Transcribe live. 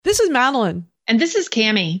This is Madeline. And this is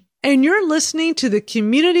Cammie. And you're listening to the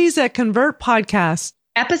Communities That Convert podcast.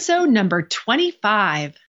 Episode number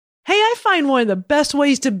 25. Hey, I find one of the best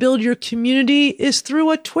ways to build your community is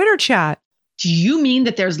through a Twitter chat. Do you mean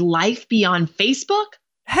that there's life beyond Facebook?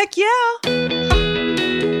 Heck yeah.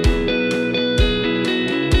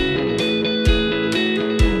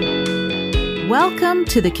 Welcome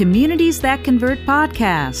to the Communities That Convert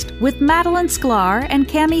podcast with Madeline Sklar and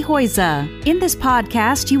Cammie Hoyza. In this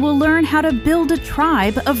podcast, you will learn how to build a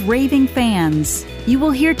tribe of raving fans. You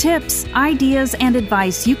will hear tips, ideas, and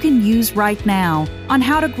advice you can use right now on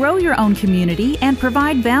how to grow your own community and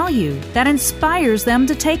provide value that inspires them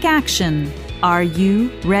to take action. Are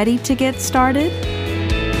you ready to get started?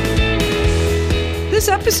 This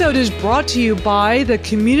episode is brought to you by the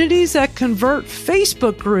Communities That Convert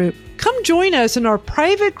Facebook group. Come join us in our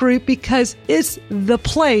private group because it's the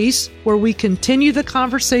place where we continue the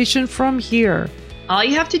conversation from here. All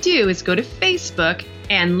you have to do is go to Facebook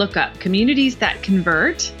and look up Communities That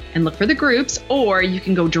Convert and look for the groups, or you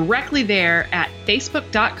can go directly there at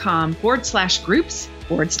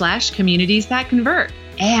facebook.com/groups/Communities That Convert.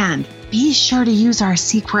 And be sure to use our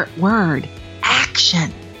secret word,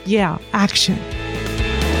 action. Yeah, action.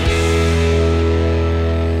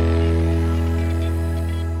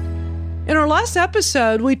 In our last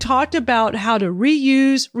episode, we talked about how to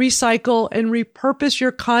reuse, recycle, and repurpose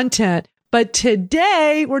your content. But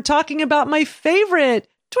today, we're talking about my favorite,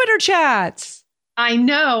 Twitter chats. I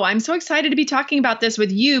know. I'm so excited to be talking about this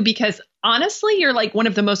with you because honestly, you're like one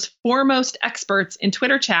of the most foremost experts in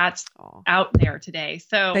Twitter chats out there today.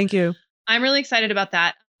 So thank you. I'm really excited about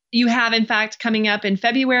that. You have, in fact, coming up in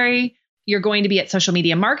February, you're going to be at Social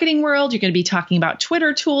Media Marketing World. You're going to be talking about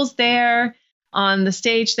Twitter tools there on the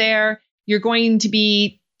stage there. You're going to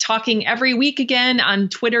be talking every week again on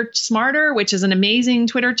Twitter Smarter, which is an amazing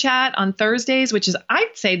Twitter chat on Thursdays, which is,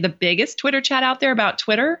 I'd say, the biggest Twitter chat out there about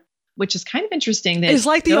Twitter, which is kind of interesting. It's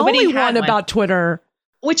like the only one about Twitter.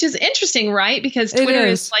 Which is interesting, right? Because Twitter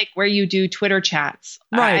is like where you do Twitter chats.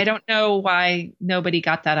 Right. I don't know why nobody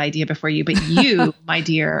got that idea before you, but you, my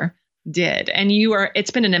dear, did. And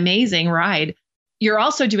it's been an amazing ride. You're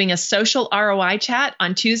also doing a social ROI chat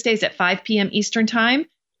on Tuesdays at 5 p.m. Eastern time.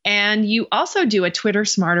 And you also do a Twitter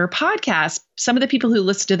Smarter podcast. Some of the people who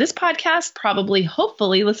listen to this podcast probably,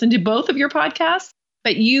 hopefully, listen to both of your podcasts,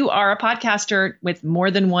 but you are a podcaster with more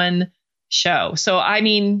than one show. So, I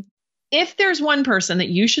mean, if there's one person that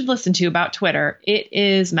you should listen to about Twitter, it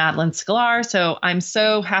is Madeline Sklar. So I'm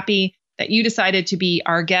so happy that you decided to be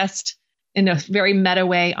our guest in a very meta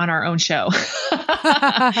way on our own show.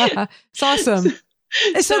 It's awesome.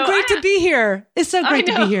 It's so great to be here. It's so great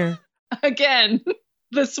to be here. Again.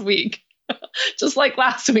 This week, just like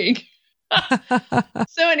last week.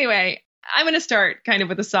 So anyway, I'm going to start kind of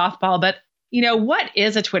with a softball, but what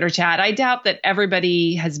is a Twitter chat? I doubt that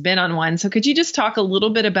everybody has been on one. So could you just talk a little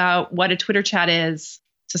bit about what a Twitter chat is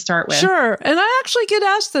to start with? Sure. And I actually get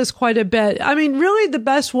asked this quite a bit. I mean, really the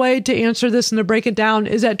best way to answer this and to break it down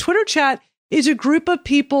is that Twitter chat is a group of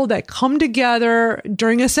people that come together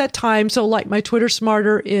during a set time. So like my Twitter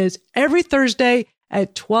Smarter is every Thursday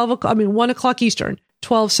at 1 o'clock Eastern.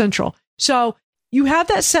 12 Central. So you have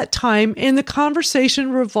that set time and the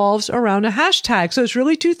conversation revolves around a hashtag. So it's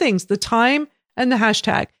really two things, the time and the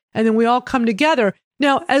hashtag. And then we all come together.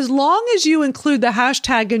 Now, as long as you include the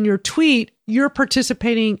hashtag in your tweet, you're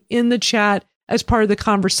participating in the chat as part of the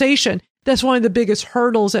conversation. That's one of the biggest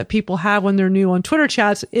hurdles that people have when they're new on Twitter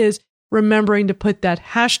chats is remembering to put that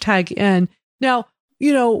hashtag in. Now,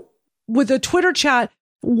 with a Twitter chat,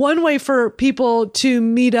 one way for people to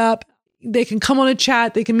meet up, they can come on a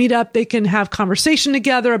chat, they can meet up, they can have conversation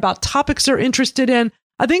together about topics they're interested in.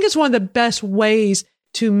 I think it's one of the best ways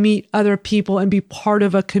to meet other people and be part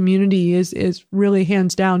of a community is really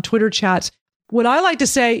hands down Twitter chats. What I like to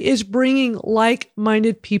say is bringing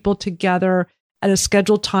like-minded people together at a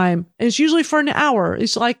scheduled time. And it's usually for an hour.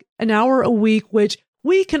 It's like an hour a week, which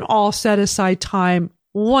we can all set aside time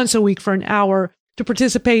once a week for an hour to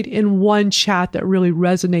participate in one chat that really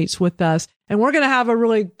resonates with us. And we're going to have a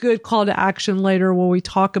really good call to action later where we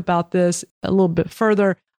talk about this a little bit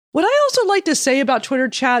further. What I also like to say about Twitter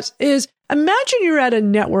chats is imagine you're at a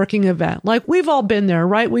networking event. Like we've all been there,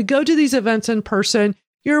 right? We go to these events in person.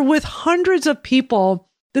 You're with hundreds of people.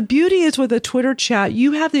 The beauty is with a Twitter chat,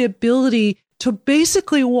 you have the ability to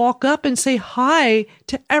basically walk up and say hi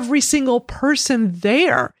to every single person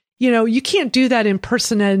there. You can't do that in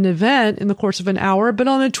person at an event in the course of an hour, but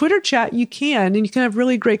on a Twitter chat, you can, and you can have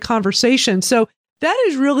really great conversations. So that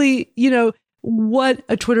is really, what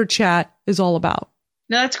a Twitter chat is all about.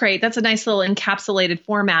 No, that's great. That's a nice little encapsulated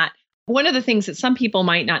format. One of the things that some people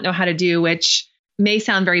might not know how to do, which may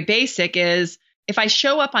sound very basic is if I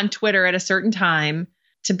show up on Twitter at a certain time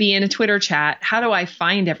to be in a Twitter chat, how do I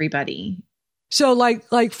find everybody? So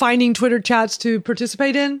like finding Twitter chats to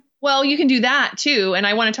participate in? Well, you can do that too. And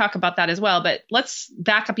I want to talk about that as well. But let's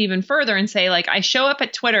back up even further and say, like, I show up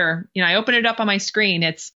at Twitter, I open it up on my screen.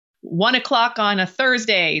 It's 1:00 on a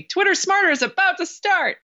Thursday. Twitter Smarter is about to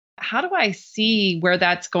start. How do I see where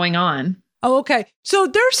that's going on? Oh, okay. So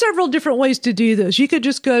there are several different ways to do this. You could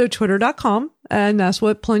just go to twitter.com, and that's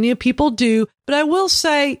what plenty of people do. But I will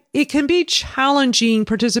say it can be challenging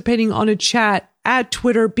participating on a chat at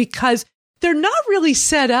Twitter because they're not really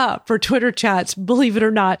set up for Twitter chats, believe it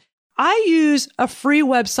or not. I use a free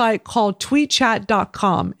website called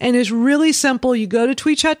tweetchat.com, and it's really simple. You go to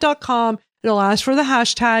tweetchat.com, it'll ask for the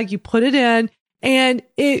hashtag, you put it in, and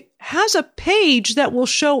it has a page that will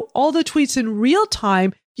show all the tweets in real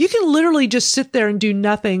time. You can literally just sit there and do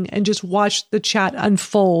nothing and just watch the chat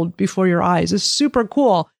unfold before your eyes. It's super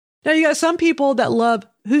cool. Now, you got some people that love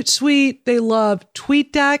Hootsuite, they love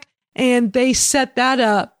TweetDeck, and they set that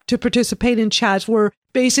up to participate in chats where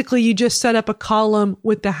basically you just set up a column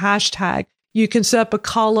with the hashtag. You can set up a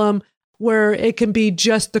column where it can be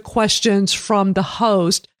just the questions from the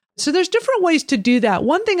host. So there's different ways to do that.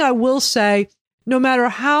 One thing I will say, no matter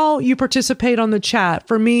how you participate on the chat,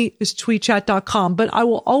 for me is tweetchat.com, but I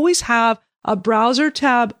will always have a browser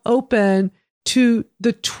tab open to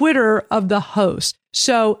the Twitter of the host.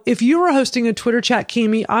 So if you are hosting a Twitter chat,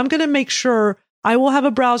 Cami, I'm going to make sure I will have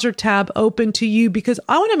a browser tab open to you because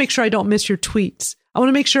I want to make sure I don't miss your tweets. I want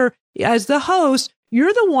to make sure as the host,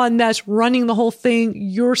 you're the one that's running the whole thing.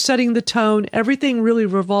 You're setting the tone. Everything really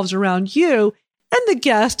revolves around you and the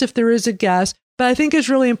guest, if there is a guest. But I think it's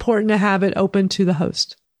really important to have it open to the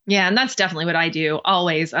host. Yeah, and that's definitely what I do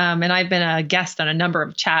always. And I've been a guest on a number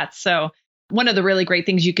of chats. So one of the really great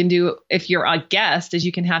things you can do if you're a guest is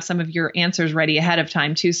you can have some of your answers ready ahead of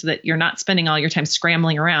time too, so that you're not spending all your time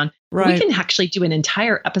scrambling around. Right. We can actually do an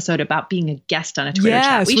entire episode about being a guest on a Twitter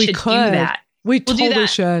chat. We should could. do that. We'll totally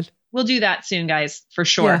should. We'll do that soon, guys, for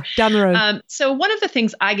sure. Yeah, down the road. So one of the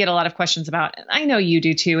things I get a lot of questions about, and I know you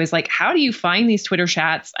do too, is like, how do you find these Twitter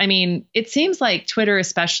chats? I mean, it seems like Twitter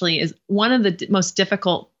especially is one of the most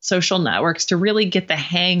difficult social networks to really get the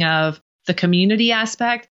hang of the community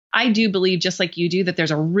aspect. I do believe, just like you do, that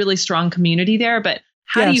there's a really strong community there, but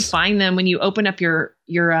how do you find them when you open up your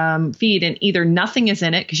feed and either nothing is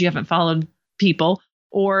in it because you haven't followed people,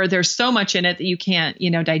 or there's so much in it that you can't,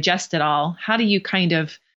 digest it all? How do you kind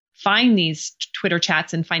of find these Twitter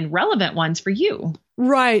chats and find relevant ones for you?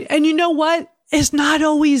 Right. And you know what? It's not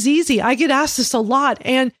always easy. I get asked this a lot.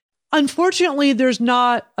 And unfortunately, there's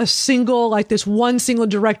not this one single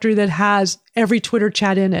directory that has every Twitter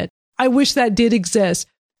chat in it. I wish that did exist.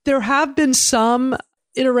 There have been some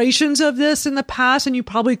iterations of this in the past, and you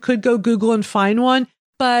probably could go Google and find one.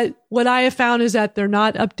 But what I have found is that they're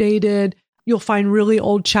not updated. You'll find really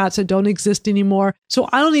old chats that don't exist anymore. So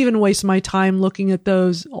I don't even waste my time looking at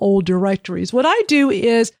those old directories. What I do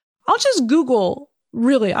is I'll just Google,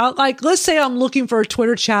 really. Let's say I'm looking for a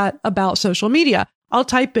Twitter chat about social media. I'll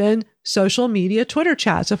type in social media Twitter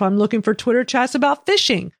chats. If I'm looking for Twitter chats about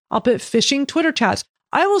fishing, I'll put fishing Twitter chats.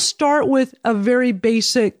 I will start with a very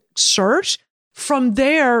basic search. From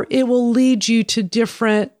there, it will lead you to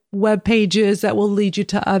different web pages that will lead you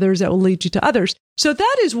to others, that will lead you to others. So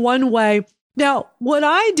that is one way. Now, what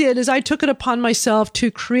I did is I took it upon myself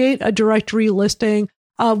to create a directory listing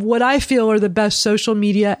of what I feel are the best social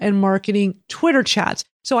media and marketing Twitter chats.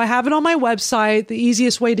 So I have it on my website. The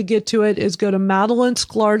easiest way to get to it is go to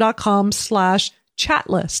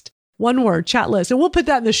madelinesclar.com/chatlist. One word, chatlist. And we'll put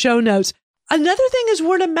that in the show notes. Another thing is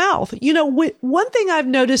word of mouth. One thing I've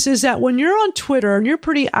noticed is that when you're on Twitter and you're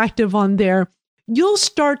pretty active on there, you'll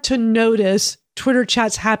start to notice Twitter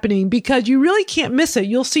chats happening because you really can't miss it.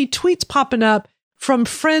 You'll see tweets popping up from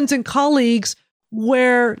friends and colleagues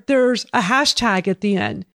where there's a hashtag at the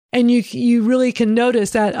end. And you really can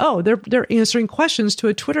notice that, oh, they're answering questions to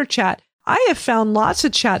a Twitter chat. I have found lots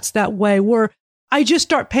of chats that way where I just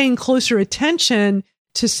start paying closer attention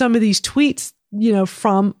to some of these tweets,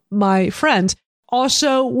 from my friends.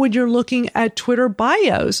 Also, when you're looking at Twitter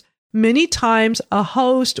bios, many times a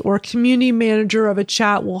host or community manager of a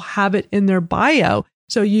chat will have it in their bio.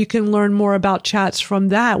 So you can learn more about chats from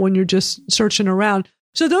that when you're just searching around.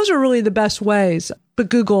 So those are really the best ways, but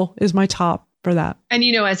Google is my top for that. And,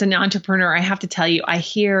 as an entrepreneur, I have to tell you, I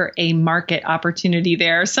hear a market opportunity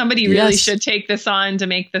there. Somebody really should take this on to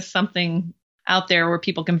make this something out there where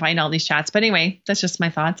people can find all these chats. But anyway, that's just my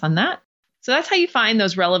thoughts on that. So that's how you find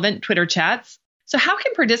those relevant Twitter chats. So how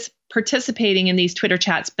can participating in these Twitter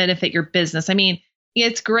chats benefit your business? I mean,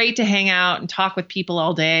 it's great to hang out and talk with people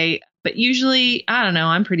all day, But usually, I don't know,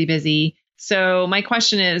 I'm pretty busy. So my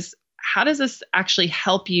question is, how does this actually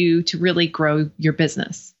help you to really grow your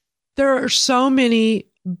business? There are so many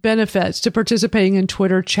benefits to participating in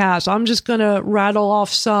Twitter chats. I'm just going to rattle off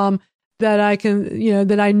some that I can,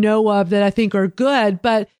 that I know of that I think are good.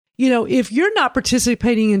 But, if you're not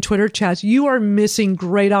participating in Twitter chats, you are missing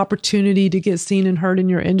great opportunity to get seen and heard in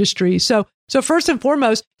your industry. So first and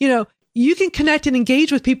foremost, you can connect and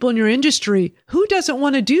engage with people in your industry. Who doesn't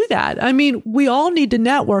want to do that? I mean, we all need to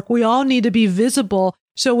network. We all need to be visible.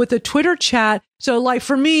 So with a Twitter chat, so like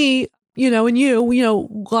for me,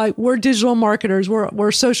 and like we're digital marketers,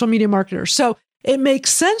 we're social media marketers. So it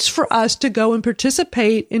makes sense for us to go and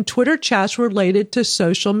participate in Twitter chats related to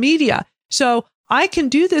social media. So I can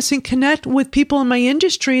do this and connect with people in my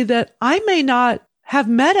industry that I may not have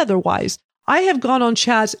met otherwise. I have gone on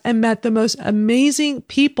chats and met the most amazing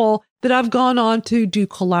people that I've gone on to do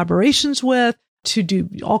collaborations with, to do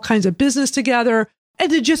all kinds of business together,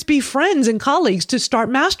 and to just be friends and colleagues, to start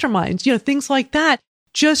masterminds, things like that,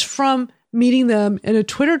 just from meeting them in a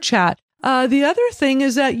Twitter chat. The other thing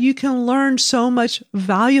is that you can learn so much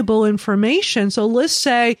valuable information. So let's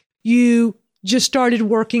say you just started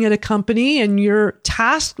working at a company and you're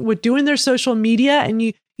tasked with doing their social media, and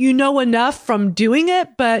you know enough from doing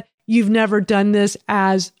it, but you've never done this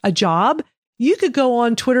as a job. You could go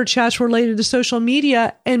on Twitter chats related to social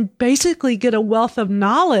media and basically get a wealth of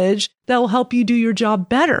knowledge that will help you do your job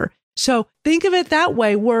better. So think of it that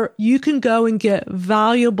way, where you can go and get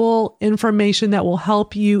valuable information that will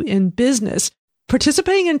help you in business.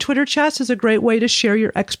 Participating in Twitter chats is a great way to share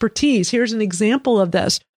your expertise. Here's an example of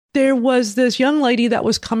this. There was this young lady that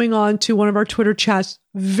was coming on to one of our Twitter chats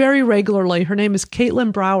very regularly. Her name is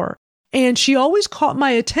Caitlin Brower. And she always caught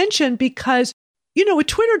my attention because, with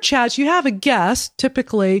Twitter chats, you have a guest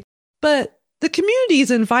typically, but the community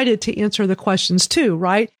is invited to answer the questions too,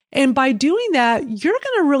 right? And by doing that, you're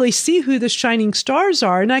going to really see who the shining stars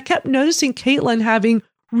are. And I kept noticing Caitlin having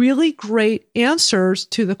really great answers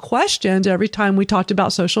to the questions every time we talked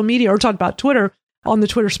about social media or talked about Twitter on the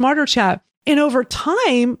Twitter Smarter chat. And over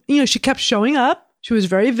time, she kept showing up. She was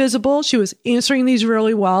very visible. She was answering these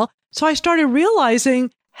really well. So I started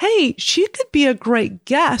realizing, hey, she could be a great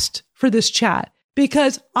guest for this chat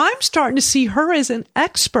because I'm starting to see her as an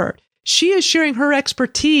expert. She is sharing her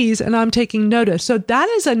expertise and I'm taking notice. So that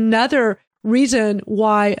is another reason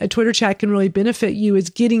why a Twitter chat can really benefit you, is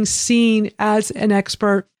getting seen as an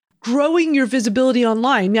expert, growing your visibility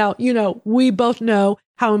online. Now, we both know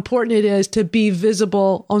how important it is to be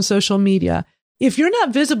visible on social media. If you're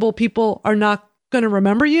not visible, people are not going to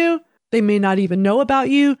remember you. They may not even know about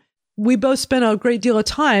you. We both spend a great deal of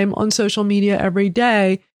time on social media every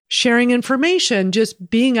day, sharing information, just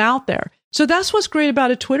being out there. So that's what's great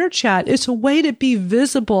about a Twitter chat. It's a way to be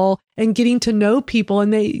visible and getting to know people,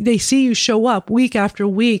 and they see you show up week after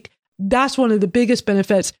week. That's one of the biggest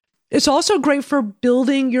benefits. It's also great for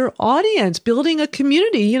building your audience, building a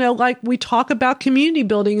community, like we talk about community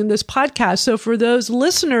building in this podcast. So for those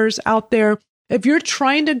listeners out there, if you're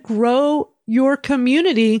trying to grow your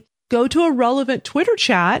community, go to a relevant Twitter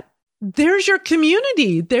chat. There's your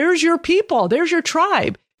community. There's your people. There's your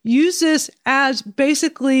tribe. Use this as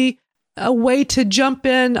basically a way to jump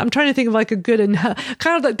in. I'm trying to think of like a good,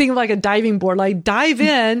 kind of like think of like a diving board, like dive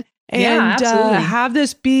in and have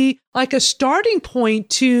this be like a starting point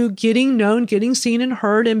to getting known, getting seen and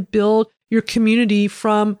heard, and build your community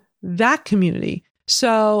from that community.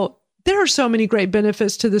 So there are so many great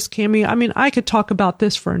benefits to this, Cami. I mean, I could talk about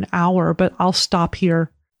this for an hour, but I'll stop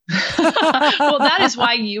here. Well, that is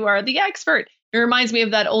why you are the expert. It reminds me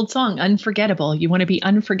of that old song, Unforgettable. You want to be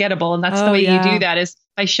unforgettable. And that's the way you do that, is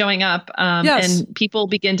by showing up. And people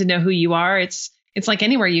begin to know who you are. It's like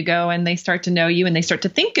anywhere you go and they start to know you and they start to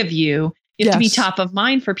think of you. You have to be top of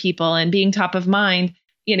mind for people, and being top of mind,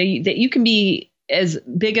 that you can be as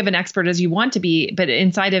big of an expert as you want to be. But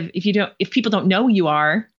inside of, if people don't know who you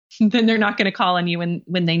are, then they're not going to call on you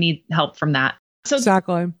when they need help from that. So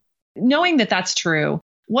exactly. Knowing that that's true,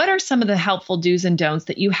 what are some of the helpful do's and don'ts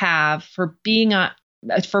that you have for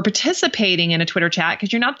for participating in a Twitter chat?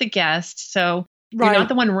 Because you're not the guest, so you're not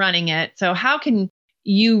the one running it. So how can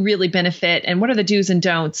you really benefit? And what are the do's and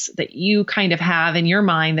don'ts that you kind of have in your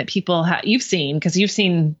mind that people you've seen? Because you've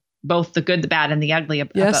seen both the good, the bad, and the ugly of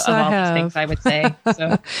all these things, I would say.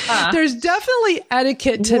 So there's definitely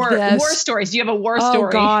etiquette to this. War stories. Do you have a war story?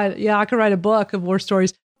 Oh God. Yeah, I could write a book of war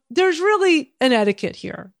stories. There's really an etiquette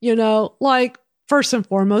here, like first and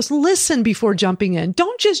foremost, listen before jumping in.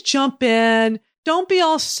 Don't just jump in. Don't be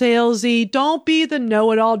all salesy. Don't be the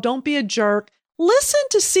know-it-all. Don't be a jerk. Listen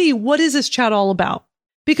to see, what is this chat all about?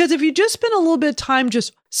 Because if you just spend a little bit of time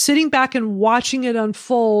just sitting back and watching it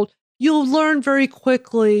unfold, you'll learn very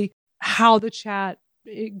quickly how the chat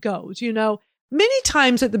it goes. Many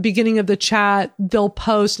times at the beginning of the chat, they'll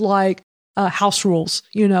post like house rules,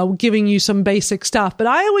 giving you some basic stuff. But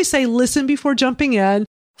I always say, listen before jumping in,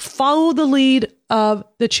 follow the lead of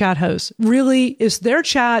the chat host. Really, it's their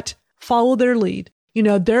chat, follow their lead.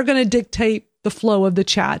 They're going to dictate the flow of the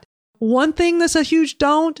chat. One thing that's a huge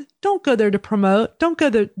don't go there to promote. Don't go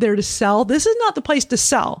there to sell. This is not the place to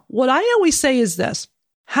sell. What I always say is this: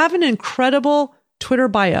 have an incredible Twitter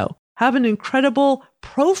bio, have an incredible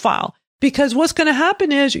profile, because what's going to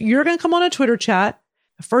happen is you're going to come on a Twitter chat.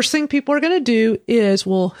 The first thing people are going to do is,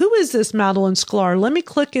 well, who is this Madeline Sklar? Let me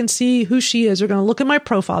click and see who she is. They're going to look at my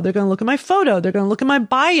profile. They're going to look at my photo. They're going to look at my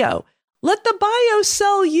bio. Let the bio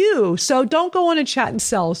sell you. So don't go on a chat and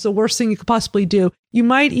sell. It's the worst thing you could possibly do. You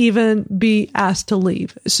might even be asked to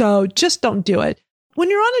leave. So just don't do it.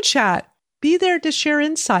 When you're on a chat, be there to share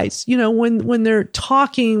insights. When they're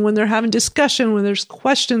talking, when they're having discussion, when there's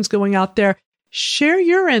questions going out there, share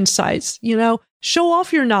your insights, show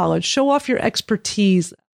off your knowledge, show off your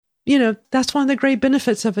expertise. That's one of the great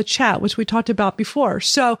benefits of a chat, which we talked about before.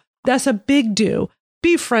 So that's a big do.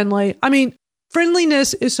 Be friendly.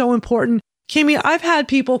 Friendliness is so important. Kimmy, I've had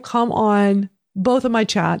people come on both of my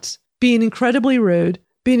chats being incredibly rude,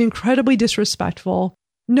 being incredibly disrespectful.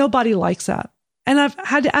 Nobody likes that. And I've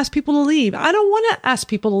had to ask people to leave. I don't want to ask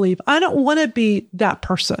people to leave. I don't want to be that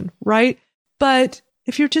person, right? But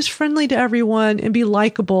if you're just friendly to everyone and be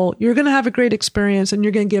likable, you're going to have a great experience, and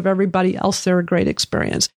you're going to give everybody else there a great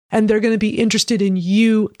experience. And they're going to be interested in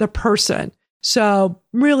you, the person. So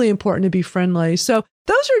really important to be friendly. So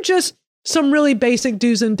those are just some really basic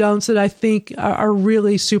do's and don'ts that I think are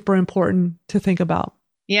really super important to think about.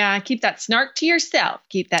 Yeah, keep that snark to yourself.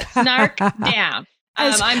 Keep that snark down.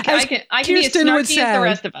 I can be as snarky as the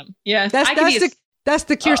rest of them. Yeah, that's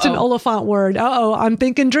the Kirsten Oliphant word. I'm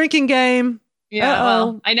thinking drinking game. Yeah,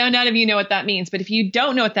 well, I know none of you know what that means, but if you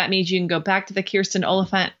don't know what that means, you can go back to the Kirsten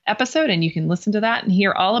Oliphant episode and you can listen to that and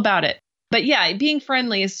hear all about it. But yeah, being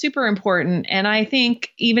friendly is super important. And I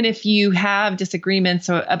think even if you have disagreements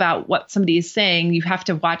about what somebody is saying, you have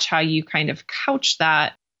to watch how you kind of couch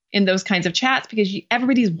that in those kinds of chats, because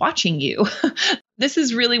everybody's watching you. This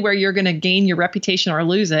is really where you're going to gain your reputation or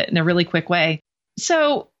lose it in a really quick way.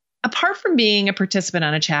 So apart from being a participant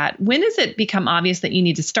on a chat, when does it become obvious that you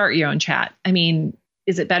need to start your own chat?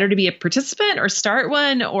 Is it better to be a participant or start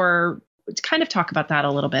one, or kind of talk about that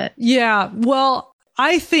a little bit? Yeah, well,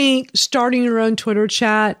 I think starting your own Twitter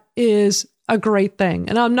chat is a great thing.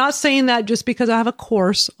 And I'm not saying that just because I have a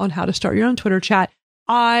course on how to start your own Twitter chat.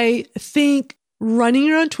 I think running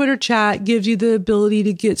your own Twitter chat gives you the ability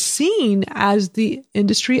to get seen as the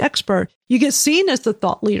industry expert. You get seen as the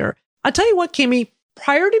thought leader. I'll tell you what, Kimmy,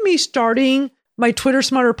 prior to me starting my Twitter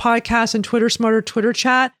Smarter podcast and Twitter Smarter Twitter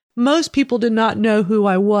chat, most people did not know who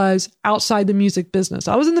I was outside the music business.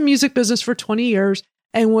 I was in the music business for 20 years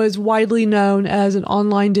and was widely known as an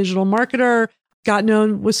online digital marketer, got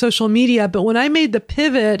known with social media. But when I made the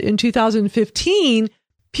pivot in 2015,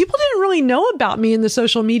 people didn't really know about me in the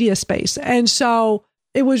social media space. And so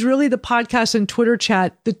it was really the podcast and Twitter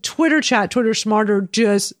chat. The Twitter chat, Twitter Smarter,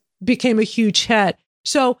 just became a huge hit.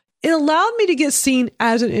 So it allowed me to get seen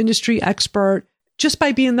as an industry expert just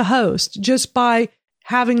by being the host, just by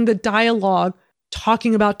having the dialogue,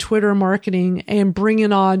 talking about Twitter marketing and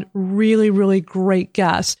bringing on really, really great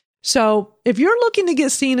guests. So if you're looking to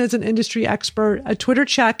get seen as an industry expert, a Twitter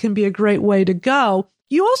chat can be a great way to go.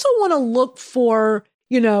 You also want to look for,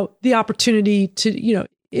 the opportunity to,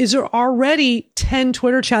 is there already 10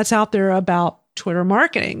 Twitter chats out there about Twitter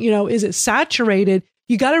marketing? Is it saturated?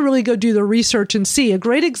 You got to really go do the research and see. A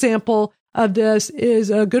great example of this is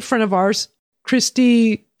a good friend of ours,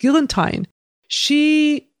 Christy Gillentine.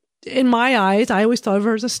 She, in my eyes, I always thought of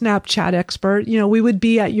her as a Snapchat expert. We would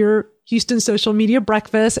be at your Houston social media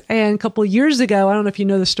breakfast. And a couple of years ago, I don't know if you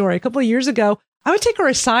know the story, a couple of years ago, I would take her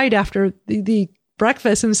aside after the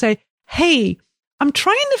breakfast and say, hey, I'm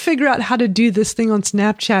trying to figure out how to do this thing on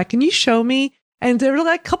Snapchat. Can you show me? And there were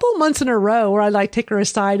like a couple of months in a row where I'd take her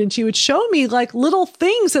aside and she would show me little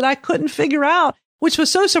things that I couldn't figure out, which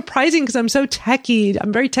was so surprising because I'm so techie.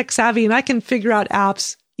 I'm very tech savvy and I can figure out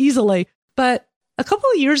apps easily. But a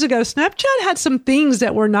couple of years ago, Snapchat had some things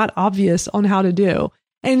that were not obvious on how to do.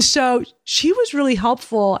 And so she was really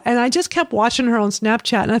helpful. And I just kept watching her on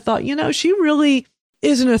Snapchat. And I thought, she really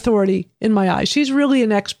is an authority in my eyes. She's really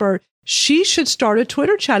an expert. She should start a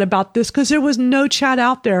Twitter chat about this because there was no chat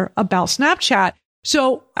out there about Snapchat.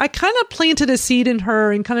 So I kind of planted a seed in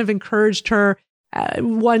her and kind of encouraged her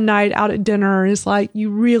one night out at dinner. And it's you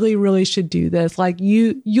really, really should do this.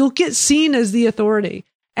 You'll get seen as the authority.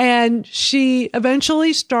 And she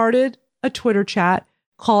eventually started a Twitter chat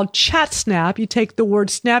called ChatSnap. You take the word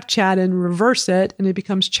Snapchat and reverse it, and it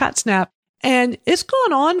becomes ChatSnap. And it's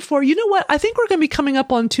gone on for, you know what? I think we're going to be coming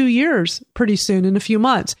up on 2 years pretty soon in a few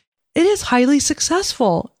months. It is highly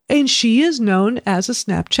successful, and she is known as a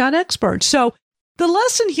Snapchat expert. So the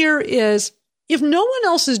lesson here is, if no one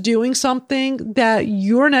else is doing something that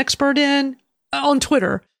you're an expert in on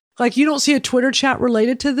Twitter, like you don't see a Twitter chat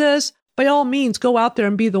related to this, by all means, go out there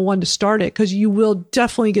and be the one to start it, because you will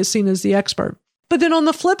definitely get seen as the expert. But then on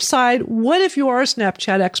the flip side, what if you are a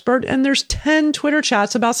Snapchat expert and there's 10 Twitter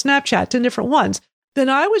chats about Snapchat, 10 different ones? Then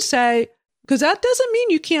I would say, because that doesn't mean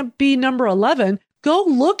you can't be number 11, go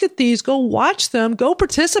look at these, go watch them, go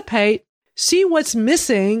participate, see what's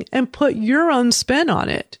missing, and put your own spin on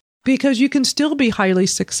it, because you can still be highly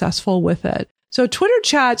successful with it. So Twitter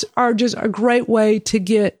chats are just a great way to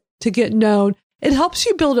get known. It helps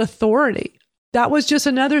you build authority. That was just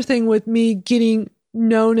another thing with me getting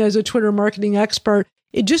known as a Twitter marketing expert.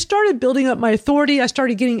 It just started building up my authority. I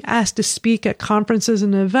started getting asked to speak at conferences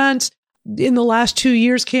and events. In the last 2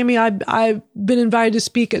 years, Cami, I've been invited to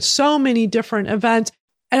speak at so many different events.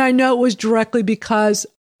 And I know it was directly because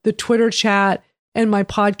the Twitter chat and my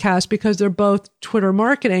podcast, because they're both Twitter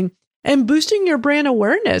marketing and boosting your brand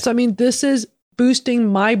awareness. I mean, this is boosting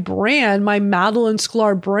my brand, my Madeline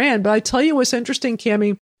Sklar brand. But I tell you what's interesting,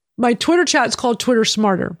 Cami, my Twitter chat is called Twitter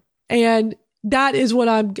Smarter. And that is what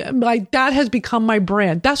I'm like, that has become my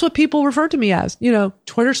brand. That's what people refer to me as,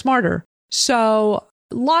 Twitter Smarter. So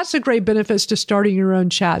lots of great benefits to starting your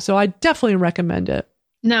own chat. So I definitely recommend it.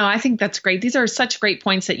 No, I think that's great. These are such great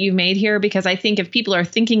points that you've made here, because I think if people are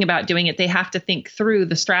thinking about doing it, they have to think through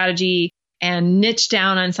the strategy and niche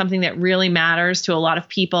down on something that really matters to a lot of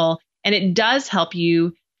people. And it does help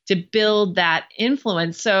you to build that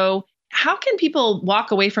influence. So how can people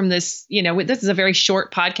walk away from this? This is a very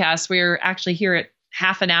short podcast. We're actually here at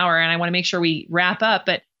half an hour, and I want to make sure we wrap up.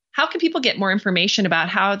 But how can people get more information about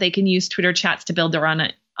how they can use Twitter chats to build their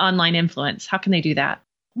online influence? How can they do that?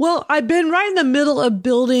 Well, I've been right in the middle of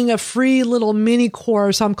building a free little mini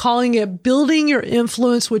course. I'm calling it Building Your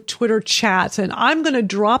Influence with Twitter Chats. And I'm going to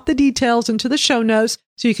drop the details into the show notes,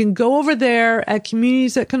 so you can go over there at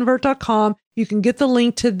communitiesthatconvert.com. You can get the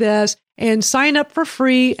link to this and sign up for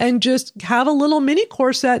free and just have a little mini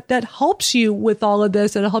course that helps you with all of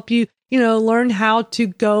this. It'll help you, learn how to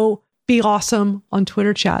go be awesome on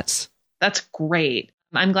Twitter chats. That's great.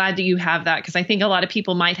 I'm glad that you have that, because I think a lot of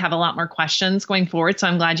people might have a lot more questions going forward. So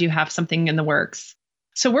I'm glad you have something in the works.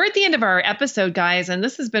 So we're at the end of our episode, guys, and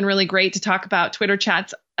this has been really great to talk about Twitter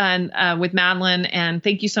chats and with Madeline. And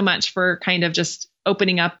thank you so much for kind of just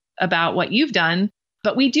opening up about what you've done.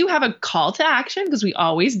 But we do have a call to action, because we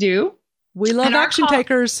always do. We love action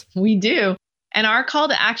takers. We do. And our call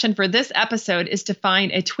to action for this episode is to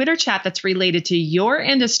find a Twitter chat that's related to your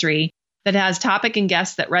industry, that has topic and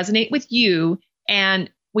guests that resonate with you. And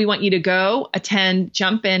we want you to go, attend,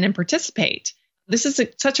 jump in, and participate. This is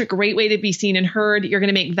such a great way to be seen and heard. You're going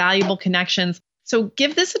to make valuable connections. So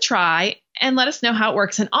give this a try and let us know how it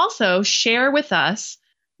works. And also share with us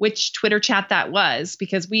which Twitter chat that was,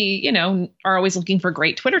 because we, are always looking for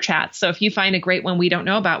great Twitter chats. So if you find a great one we don't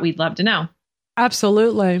know about, we'd love to know.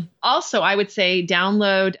 Absolutely. Also, I would say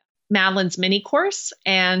download Madeline's mini course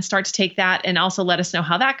and start to take that, and also let us know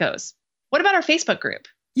how that goes. What about our Facebook group?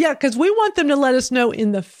 Yeah, because we want them to let us know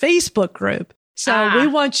in the Facebook group. So we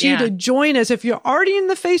want you to join us. If you're already in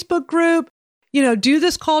the Facebook group, do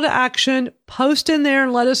this call to action, post in there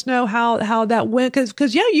and let us know how that went.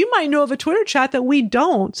 Because you might know of a Twitter chat that we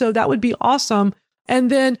don't. So that would be awesome. And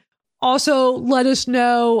then also let us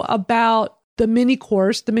know about the mini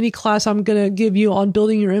course, the mini class I'm going to give you on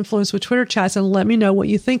building your influence with Twitter chats, and let me know what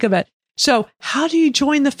you think of it. So how do you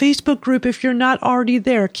join the Facebook group if you're not already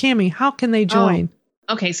there? Cami, how can they join?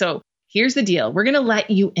 Okay, so here's the deal. We're going to let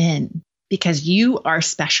you in because you are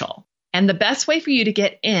special. And the best way for you to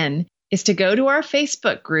get in is to go to our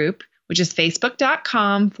Facebook group, which is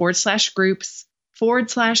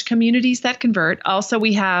facebook.com/groups/communities that convert. Also,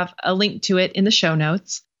 we have a link to it in the show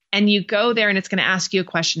notes. And you go there and it's going to ask you a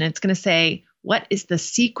question. It's going to say, what is the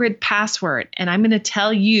secret password? And I'm going to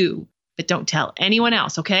tell you, but don't tell anyone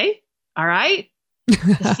else, okay? All right?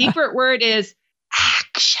 The secret word is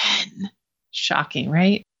action. Shocking,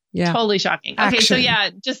 right? Yeah. Totally shocking. Action. Okay, so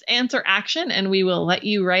just answer action and we will let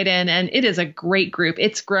you right in. And it is a great group.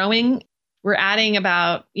 It's growing. We're adding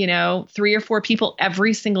about, 3 or 4 people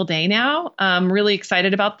every single day now. I'm really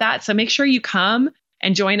excited about that. So make sure you come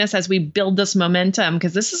and join us as we build this momentum,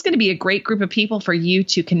 because this is going to be a great group of people for you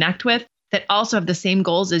to connect with that also have the same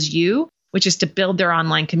goals as you, which is to build their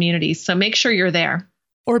online communities. So make sure you're there.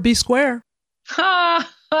 Or be square.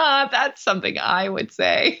 That's something I would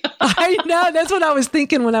say. I know. That's what I was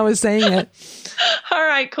thinking when I was saying it. All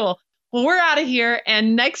right, cool. Well, we're out of here.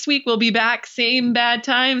 And next week we'll be back. Same bad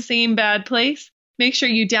time, same bad place. Make sure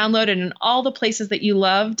you download it in all the places that you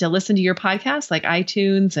love to listen to your podcast, like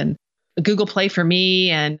iTunes and Google Play for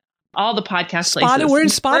me and all the podcast places. We're in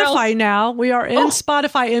Spotify now. We are in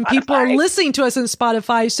Spotify, and people are listening to us in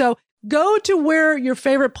Spotify. So go to where your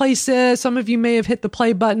favorite place is. Some of you may have hit the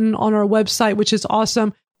play button on our website, which is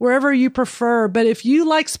awesome, wherever you prefer. But if you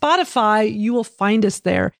like Spotify, you will find us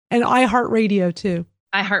there. And iHeartRadio too.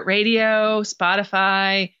 iHeartRadio,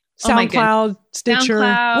 Spotify, SoundCloud, Stitcher.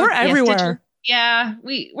 We're everywhere. Stitcher. Yeah,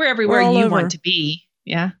 we're everywhere you want to be.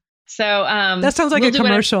 Yeah. So that sounds like a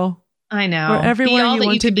commercial. I know. We're everywhere you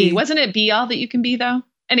want to be. Wasn't it be all that you can be, though?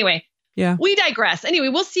 Anyway, yeah. We digress. Anyway,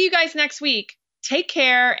 we'll see you guys next week. Take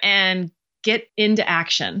care and get into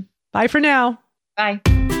action. Bye for now. Bye.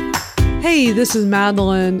 Hey, this is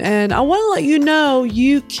Madeline, and I want to let you know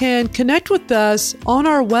you can connect with us on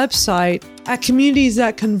our website at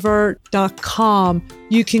communitiesthatconvert.com.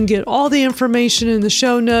 You can get all the information in the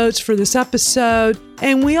show notes for this episode,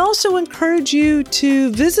 and we also encourage you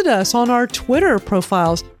to visit us on our Twitter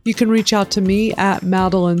profiles. You can reach out to me at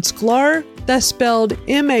Madeline Sklar. That's spelled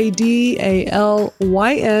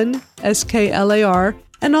MADALYNSKLAR,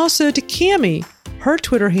 and also to Cami. Her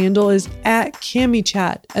Twitter handle is at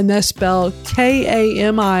CamiChat, and that's spelled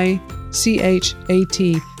KAMICHAT.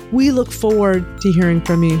 We look forward to hearing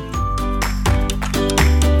from you.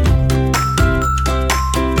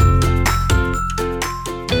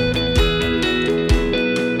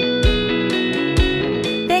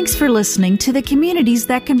 Thanks for listening to the Communities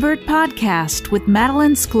That Convert podcast with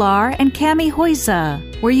Madeline Sklar and Cami Hoyza,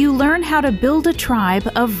 where you learn how to build a tribe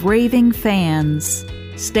of raving fans.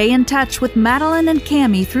 Stay in touch with Madeline and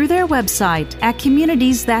Cami through their website at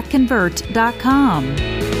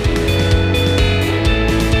communitiesthatconvert.com.